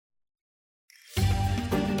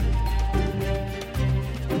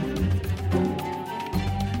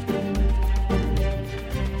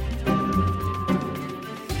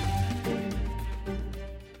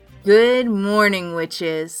Good morning,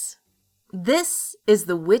 witches. This is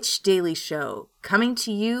the Witch Daily Show, coming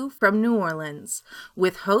to you from New Orleans,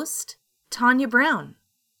 with host Tanya Brown.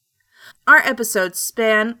 Our episodes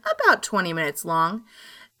span about 20 minutes long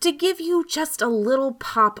to give you just a little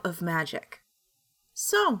pop of magic.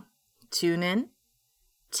 So, tune in,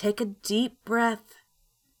 take a deep breath,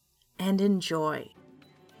 and enjoy.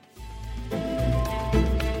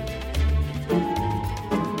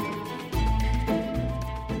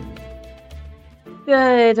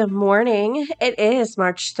 Good morning. It is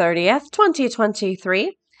March 30th,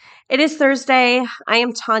 2023. It is Thursday. I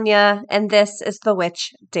am Tanya, and this is the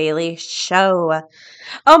Witch Daily Show.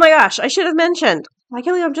 Oh my gosh, I should have mentioned. I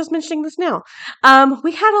can't believe I'm just mentioning this now.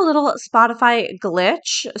 We had a little Spotify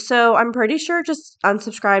glitch, so I'm pretty sure just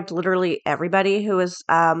unsubscribed literally everybody who was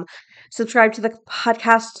subscribed to the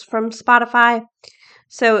podcast from Spotify.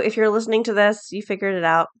 So if you're listening to this, you figured it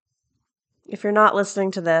out. If you're not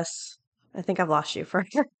listening to this, I think I've lost you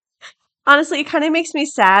forever. Honestly, it kind of makes me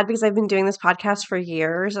sad because I've been doing this podcast for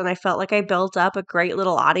years and I felt like I built up a great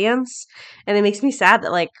little audience. And it makes me sad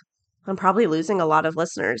that, I'm probably losing a lot of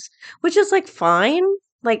listeners, which is, fine.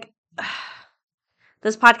 Like,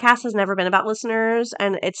 this podcast has never been about listeners,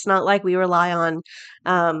 and it's not like we rely on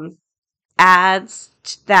ads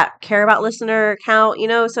that care about listener count,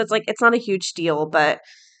 So it's not a huge deal, but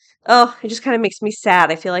oh, it just kind of makes me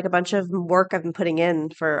sad. I feel like a bunch of work I've been putting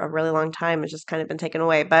in for a really long time has just kind of been taken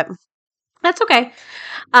away, but that's okay.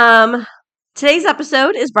 Um, Today's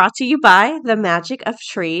episode is brought to you by the magic of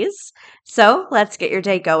trees. So let's get your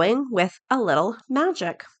day going with a little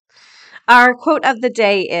magic. Our quote of the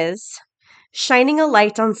day is, "Shining a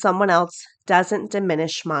light on someone else doesn't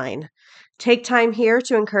diminish mine. Take time here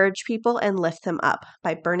to encourage people and lift them up,"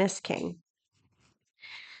 by Bernice King.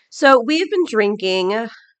 So we've been drinking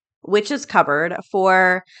Witch's Cupboard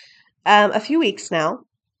for a few weeks now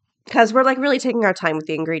because we're really taking our time with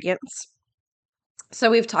the ingredients. So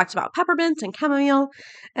we've talked about peppermint and chamomile,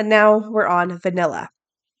 and now we're on vanilla.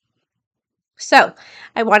 So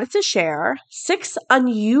I wanted to share 6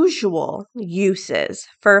 unusual uses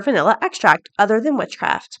for vanilla extract other than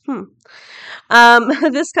witchcraft.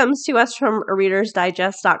 This comes to us from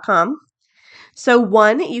readersdigest.com. So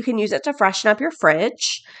 1, you can use it to freshen up your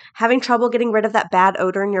fridge. Having trouble getting rid of that bad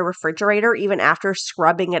odor in your refrigerator even after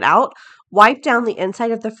scrubbing it out? Wipe down the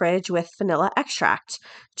inside of the fridge with vanilla extract.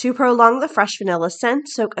 To prolong the fresh vanilla scent,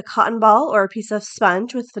 soak a cotton ball or a piece of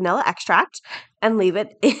sponge with vanilla extract and leave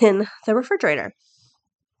it in the refrigerator.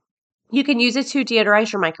 You can use it to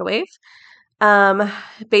deodorize your microwave.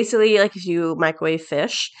 Basically, if you microwave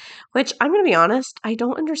fish, which I'm going to be honest, I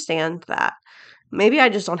don't understand that. Maybe I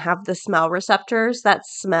just don't have the smell receptors that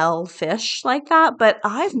smell fish like that, but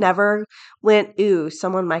I've never went, ooh,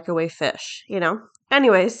 someone microwave fish,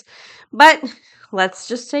 Anyways, but let's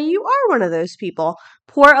just say you are one of those people.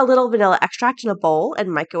 Pour a little vanilla extract in a bowl and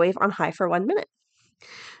microwave on high for 1 minute.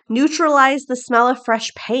 Neutralize the smell of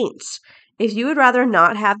fresh paint. If you would rather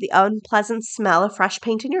not have the unpleasant smell of fresh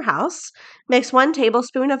paint in your house, mix 1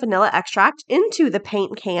 tablespoon of vanilla extract into the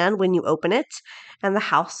paint can when you open it, and the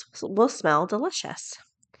house will smell delicious.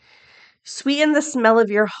 Sweeten the smell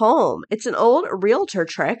of your home. It's an old realtor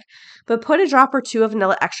trick, but put a drop or 2 of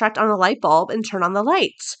vanilla extract on a light bulb and turn on the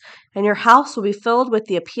lights, and your house will be filled with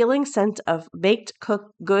the appealing scent of baked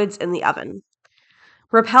cooked goods in the oven.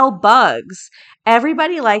 Repel bugs.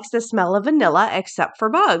 Everybody likes the smell of vanilla except for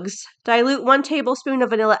bugs. Dilute 1 tablespoon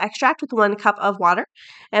of vanilla extract with 1 cup of water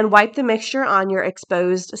and wipe the mixture on your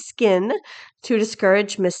exposed skin to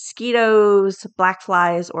discourage mosquitoes, black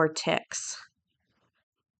flies, or ticks.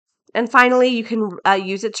 And finally, you can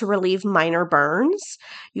use it to relieve minor burns.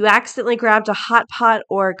 You accidentally grabbed a hot pot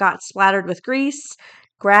or got splattered with grease.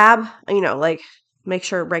 Grab, make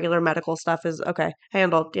sure regular medical stuff is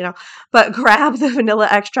handled, but grab the vanilla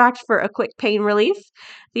extract for a quick pain relief.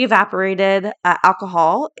 The evaporated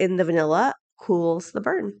alcohol in the vanilla cools the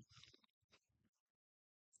burn.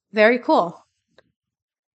 Very cool.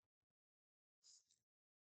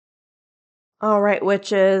 All right,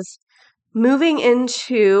 witches. Moving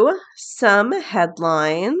into some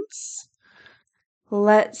headlines.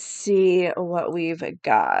 Let's see what we've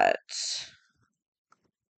got.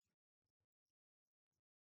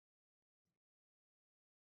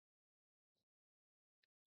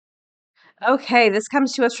 Okay, this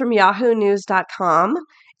comes to us from yahoonews.com.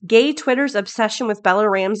 Gay Twitter's obsession with Bella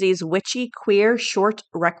Ramsey's witchy queer short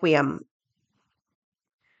requiem.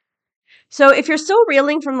 So, if you're still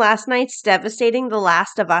reeling from last night's devastating The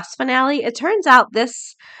Last of Us finale, it turns out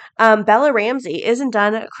this Bella Ramsey isn't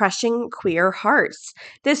done crushing queer hearts.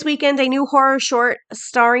 This weekend, a new horror short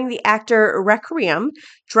starring the actor Requiem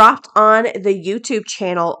dropped on the YouTube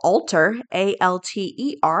channel Alter,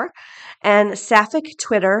 Alter, and Sapphic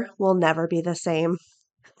Twitter will never be the same.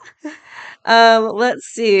 Let's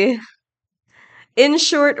see. In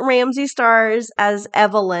short, Ramsay stars as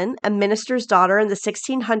Evelyn, a minister's daughter in the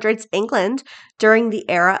 1600s England during the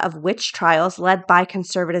era of witch trials led by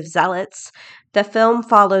conservative zealots. The film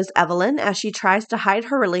follows Evelyn as she tries to hide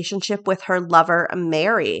her relationship with her lover,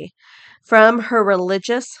 Mary, from her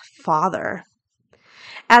religious father.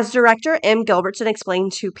 As director M. Gilbertson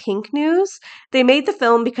explained to Pink News, they made the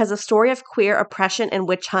film because a story of queer oppression and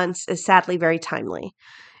witch hunts is sadly very timely.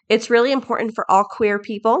 It's really important for all queer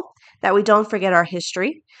people that we don't forget our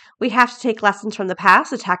history. We have to take lessons from the past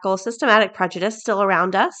to tackle systematic prejudice still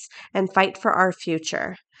around us and fight for our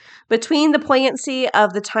future. Between the poignancy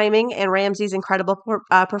of the timing and Ramsey's incredible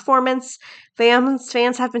performance,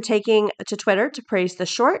 fans have been taking to Twitter to praise the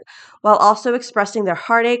short, while also expressing their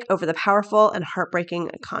heartache over the powerful and heartbreaking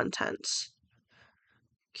content.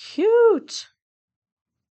 Cute.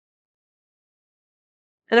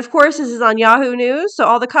 And of course, this is on Yahoo News, so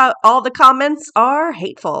all the comments are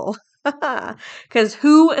hateful. Because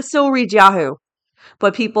who still reads Yahoo?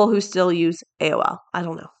 But people who still use AOL. I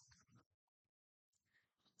don't know.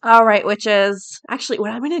 All right, witches. Actually, what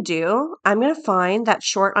I'm going to do, I'm going to find that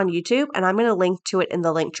short on YouTube and I'm going to link to it in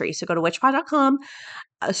the link tree. So go to witchpod.com,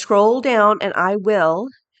 scroll down, and I will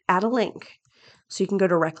add a link. So you can go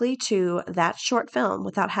directly to that short film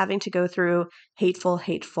without having to go through hateful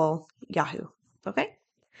Yahoo. Okay?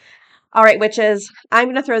 All right, witches, I'm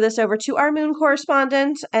going to throw this over to our moon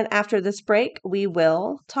correspondent, and after this break, we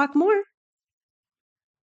will talk more.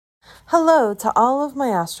 Hello to all of my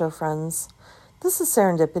astro friends. This is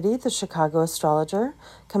Serendipity, the Chicago astrologer,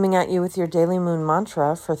 coming at you with your daily moon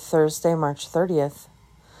mantra for Thursday, March 30th.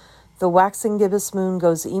 The waxing gibbous moon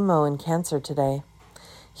goes emo in Cancer today.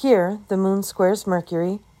 Here, the moon squares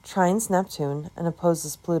Mercury, trines Neptune, and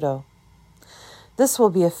opposes Pluto. This will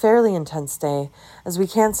be a fairly intense day, as we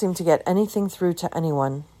can't seem to get anything through to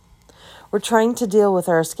anyone. We're trying to deal with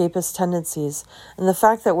our escapist tendencies and the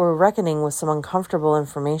fact that we're reckoning with some uncomfortable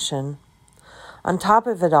information. On top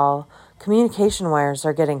of it all, communication wires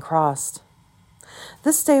are getting crossed.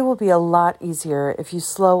 This day will be a lot easier if you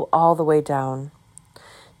slow all the way down.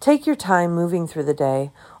 Take your time moving through the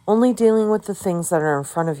day, only dealing with the things that are in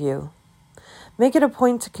front of you. Make it a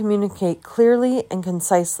point to communicate clearly and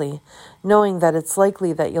concisely, knowing that it's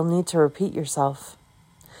likely that you'll need to repeat yourself.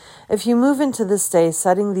 If you move into this day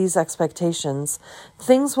setting these expectations,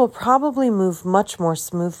 things will probably move much more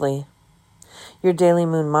smoothly. Your daily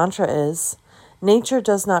moon mantra is, nature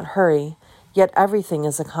does not hurry, yet everything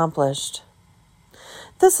is accomplished.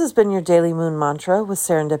 This has been your daily moon mantra with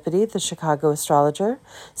Serendipity, the Chicago astrologer,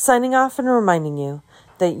 signing off and reminding you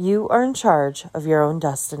that you are in charge of your own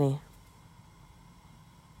destiny.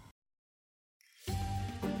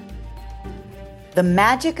 The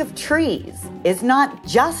Magic of Trees is not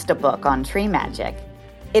just a book on tree magic.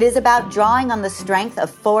 It is about drawing on the strength of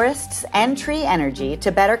forests and tree energy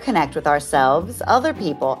to better connect with ourselves, other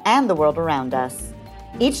people, and the world around us.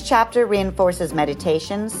 Each chapter reinforces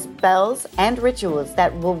meditations, spells, and rituals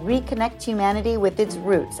that will reconnect humanity with its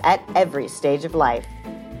roots at every stage of life.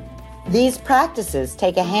 These practices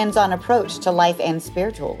take a hands-on approach to life and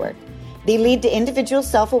spiritual work. They lead to individual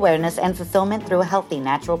self-awareness and fulfillment through healthy,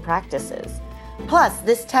 natural practices. Plus,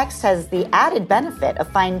 this text has the added benefit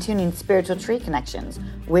of fine-tuning spiritual tree connections,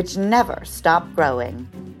 which never stop growing.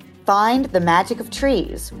 Find The Magic of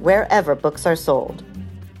Trees wherever books are sold.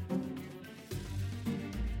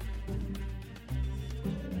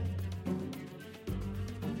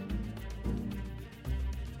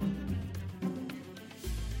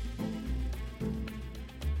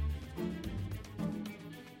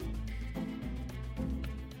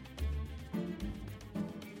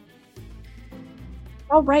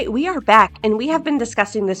 All right, we are back, and we have been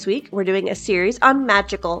discussing this week. We're doing a series on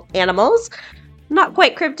magical animals. Not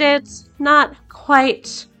quite cryptids, not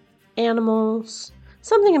quite animals,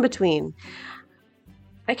 something in between.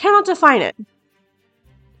 I cannot define it,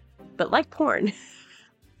 but like porn,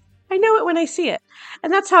 I know it when I see it.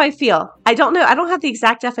 And that's how I feel. I don't know. I don't have the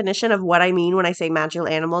exact definition of what I mean when I say magical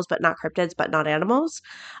animals, but not cryptids, but not animals.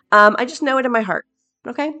 I just know it in my heart.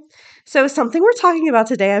 Okay? So something we're talking about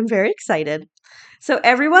today, I'm very excited. So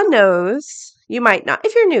everyone knows, you might not,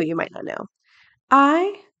 if you're new, you might not know.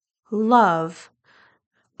 I love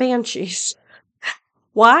banshees.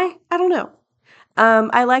 Why? I don't know.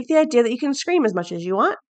 I like the idea that you can scream as much as you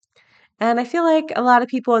want. And I feel like a lot of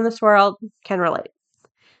people in this world can relate.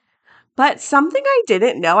 But something I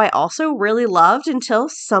didn't know I also really loved until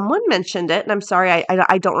someone mentioned it, and I'm sorry,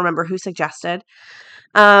 I don't remember who suggested.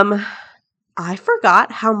 Um, I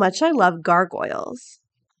forgot how much I love gargoyles.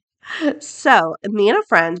 So, me and a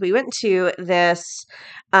friend, we went to this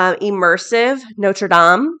immersive Notre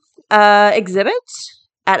Dame exhibit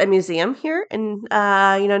at a museum here in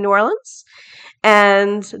New Orleans,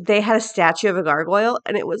 and they had a statue of a gargoyle,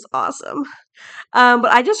 and it was awesome.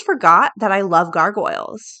 But I just forgot that I love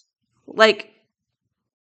gargoyles. Like,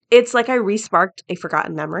 it's like I resparked a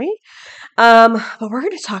forgotten memory. But we're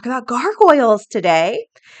going to talk about gargoyles today,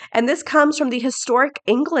 and this comes from the Historic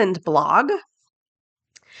England blog.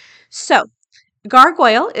 So,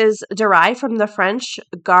 gargoyle is derived from the French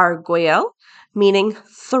gargoyle, meaning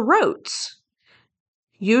throat,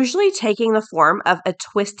 usually taking the form of a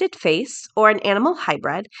twisted face or an animal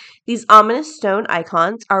hybrid. These ominous stone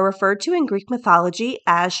icons are referred to in Greek mythology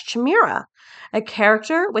as chimera, a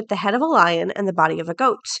character with the head of a lion and the body of a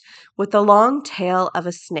goat, with the long tail of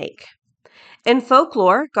a snake. In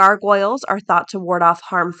folklore, gargoyles are thought to ward off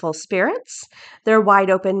harmful spirits, their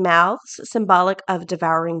wide open mouths symbolic of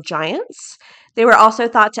devouring giants. They were also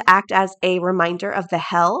thought to act as a reminder of the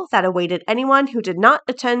hell that awaited anyone who did not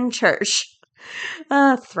attend church.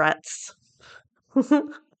 Threats.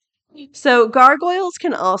 So, gargoyles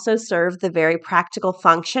can also serve the very practical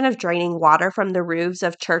function of draining water from the roofs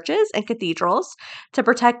of churches and cathedrals to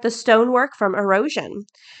protect the stonework from erosion.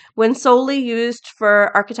 When solely used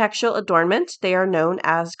for architectural adornment, they are known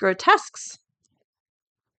as grotesques.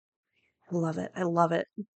 I love it. I love it.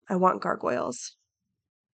 I want gargoyles.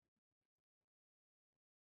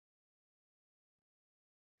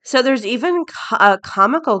 So, there's even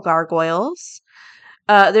comical gargoyles.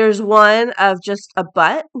 There's one of just a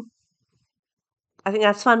butt. I think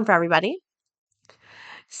that's fun for everybody.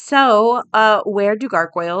 So, where do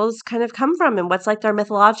gargoyles kind of come from and what's like their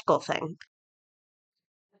mythological thing?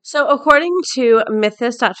 So, according to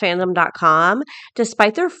mythos.fandom.com,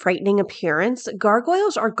 despite their frightening appearance,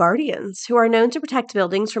 gargoyles are guardians who are known to protect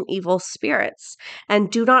buildings from evil spirits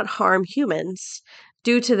and do not harm humans.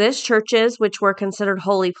 Due to this, churches, which were considered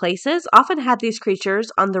holy places, often had these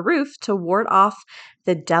creatures on the roof to ward off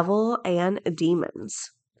the devil and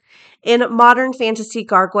demons. In modern fantasy,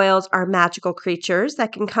 gargoyles are magical creatures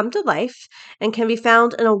that can come to life and can be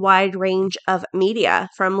found in a wide range of media,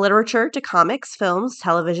 from literature to comics, films,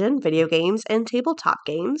 television, video games, and tabletop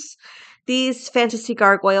games. These fantasy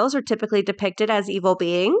gargoyles are typically depicted as evil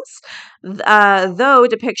beings, though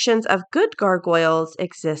depictions of good gargoyles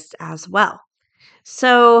exist as well.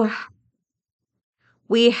 So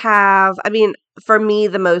we have, for me,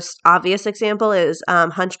 the most obvious example is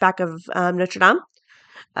Hunchback of Notre Dame,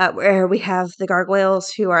 where we have the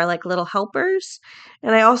gargoyles who are like little helpers.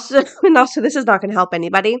 And I also, and also this is not going to help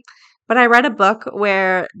anybody, but I read a book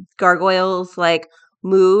where gargoyles like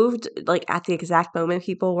moved like at the exact moment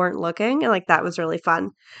people weren't looking, and like that was really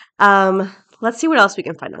fun. Let's see what else we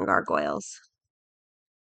can find on gargoyles.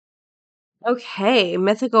 Okay,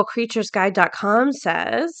 mythicalcreaturesguide.com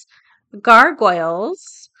says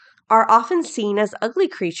gargoyles are often seen as ugly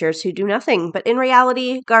creatures who do nothing, but in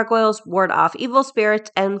reality, gargoyles ward off evil spirits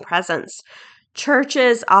and presence.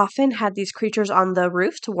 Churches often had these creatures on the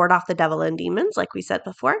roof to ward off the devil and demons, like we said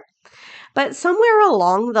before. But somewhere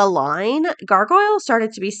along the line, gargoyles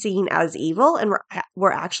started to be seen as evil and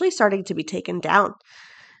were actually starting to be taken down.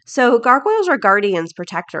 So gargoyles are guardians,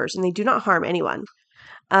 protectors, and they do not harm anyone.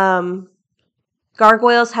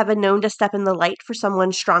 Gargoyles have been known to step in the light for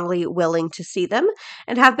someone strongly willing to see them,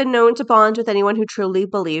 and have been known to bond with anyone who truly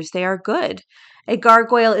believes they are good. A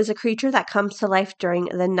gargoyle is a creature that comes to life during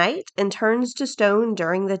the night and turns to stone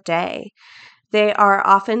during the day. They are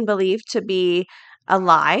often believed to be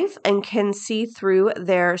alive and can see through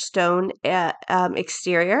their stone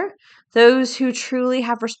exterior. Those who truly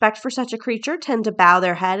have respect for such a creature tend to bow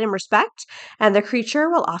their head in respect, and the creature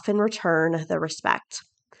will often return the respect.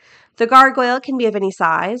 The gargoyle can be of any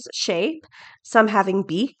size, shape, some having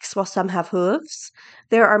beaks while some have hooves.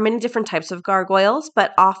 There are many different types of gargoyles,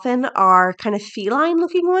 but often are kind of feline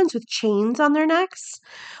looking ones with chains on their necks.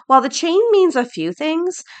 While the chain means a few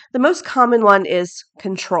things, the most common one is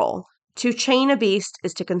control. To chain a beast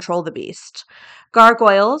is to control the beast.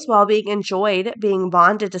 Gargoyles, while being enjoyed being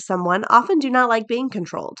bonded to someone, often do not like being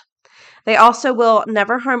controlled. They also will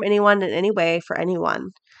never harm anyone in any way for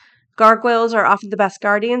anyone. Gargoyles are often the best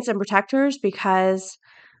guardians and protectors because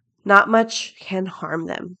not much can harm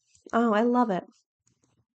them. Oh, I love it.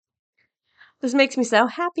 This makes me so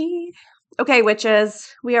happy. Okay,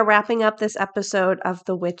 witches, we are wrapping up this episode of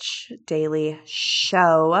the Witch Daily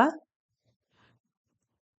Show.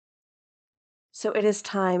 So it is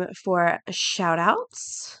time for shout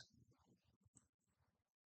outs.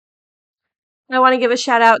 I want to give a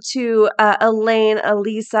shout out to Elaine,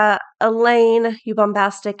 Elisa, Elaine, you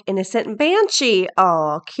bombastic, innocent banshee.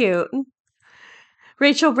 Oh, cute.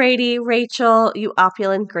 Rachel Brady, Rachel, you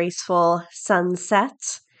opulent, graceful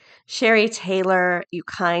sunset. Sherry Taylor, you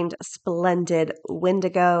kind, splendid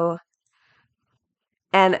Wendigo.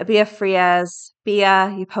 And Bia Frias,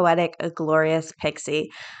 Bia, you poetic, a glorious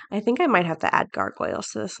pixie. I think I might have to add gargoyles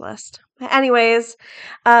to this list. Anyways,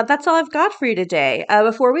 that's all I've got for you today.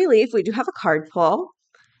 Before we leave, we do have a card pull.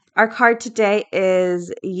 Our card today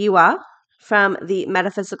is Yua from the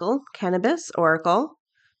Metaphysical Cannabis Oracle.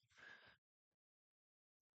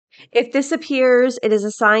 If this appears, it is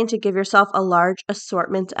a sign to give yourself a large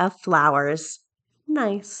assortment of flowers.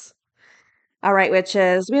 Nice. All right,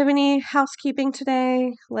 witches. Do we have any housekeeping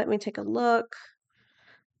today? Let me take a look.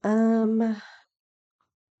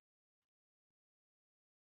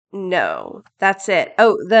 No, that's it.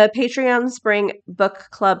 Oh, the Patreon Spring Book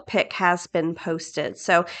Club pick has been posted.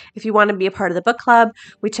 So if you want to be a part of the book club,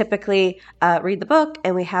 we typically read the book,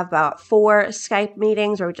 and we have about 4 Skype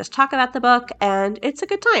meetings where we just talk about the book, and it's a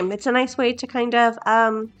good time. It's a nice way to kind of,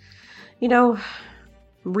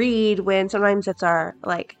 read when sometimes it's our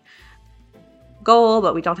goal,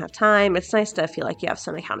 but we don't have time. It's nice to feel like you have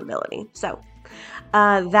some accountability. So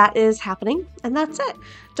that is happening, and that's it.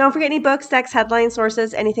 Don't forget any books, decks, headlines,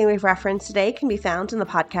 sources, anything we've referenced today can be found in the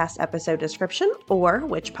podcast episode description or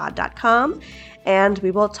witchpod.com, and we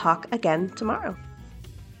will talk again tomorrow.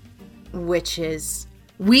 Witches,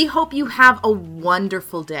 we hope you have a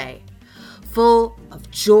wonderful day, full of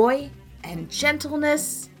joy and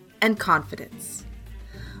gentleness and confidence.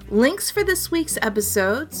 Links for this week's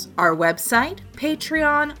episodes, our website,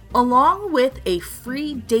 Patreon, along with a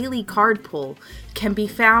free daily card pull can be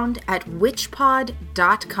found at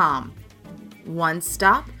witchpod.com. One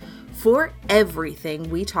stop for everything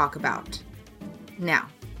we talk about. Now,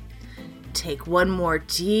 take one more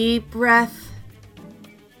deep breath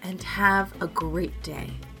and have a great day.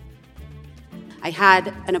 I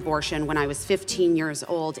had an abortion when I was 15 years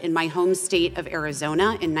old in my home state of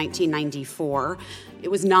Arizona in 1994. It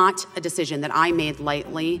was not a decision that I made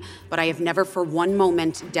lightly, but I have never for one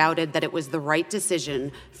moment doubted that it was the right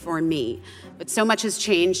decision for me. But so much has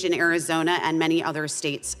changed in Arizona and many other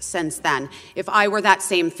states since then. If I were that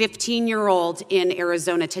same 15-year-old in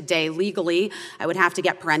Arizona today legally, I would have to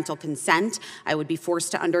get parental consent. I would be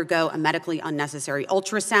forced to undergo a medically unnecessary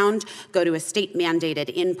ultrasound, go to a state-mandated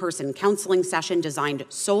in-person counseling session designed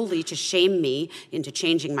solely to shame me into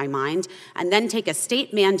changing my mind, and then take a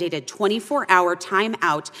state-mandated 24-hour time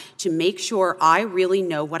out to make sure I really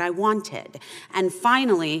know what I wanted. And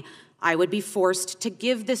finally, I would be forced to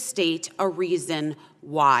give the state a reason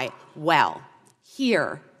why. Well,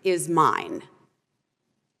 here is mine.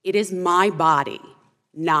 It is my body,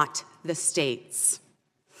 not the state's.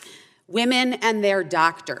 Women and their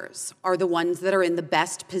doctors are the ones that are in the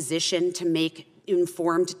best position to make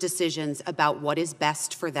informed decisions about what is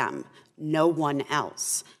best for them. No one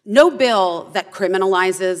else. No bill that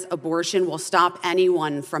criminalizes abortion will stop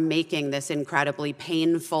anyone from making this incredibly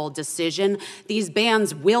painful decision. These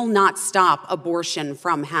bans will not stop abortion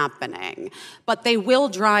from happening, but they will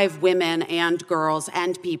drive women and girls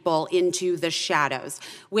and people into the shadows,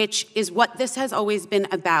 which is what this has always been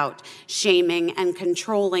about, shaming and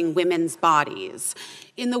controlling women's bodies.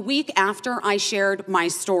 In the week after I shared my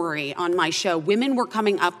story on my show, women were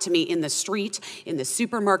coming up to me in the street, in the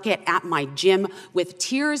supermarket, at my gym, with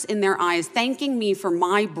tears in their eyes, thanking me for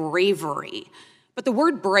my bravery. But the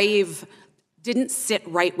word brave didn't sit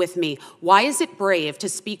right with me. Why is it brave to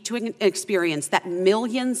speak to an experience that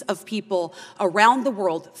millions of people around the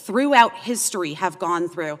world throughout history have gone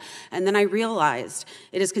through? And then I realized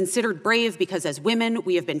it is considered brave because as women,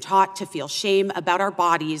 we have been taught to feel shame about our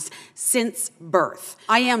bodies since birth.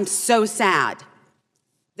 I am so sad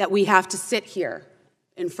that we have to sit here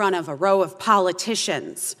in front of a row of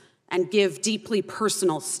politicians and give deeply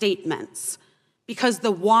personal statements because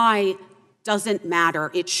the why doesn't matter.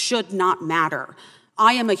 It should not matter.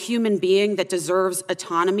 I am a human being that deserves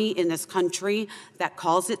autonomy in this country that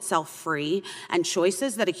calls itself free, and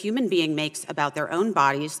choices that a human being makes about their own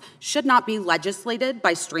bodies should not be legislated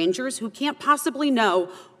by strangers who can't possibly know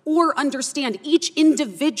or understand each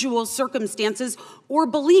individual's circumstances or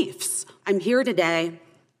beliefs. I'm here today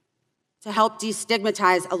to help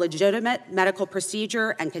destigmatize a legitimate medical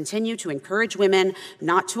procedure and continue to encourage women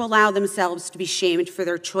not to allow themselves to be shamed for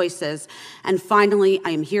their choices. And finally,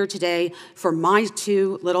 I am here today for my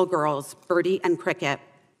 2 little girls, Birdie and Cricket.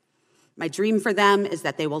 My dream for them is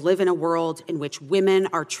that they will live in a world in which women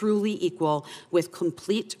are truly equal with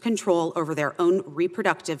complete control over their own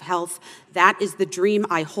reproductive health. That is the dream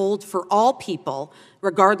I hold for all people,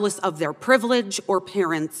 regardless of their privilege or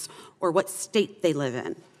parents or what state they live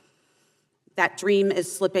in. That dream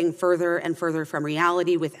is slipping further and further from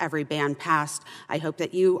reality with every ban passed. I hope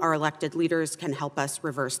that you, our elected leaders, can help us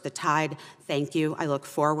reverse the tide. Thank you. I look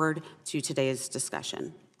forward to today's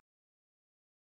discussion.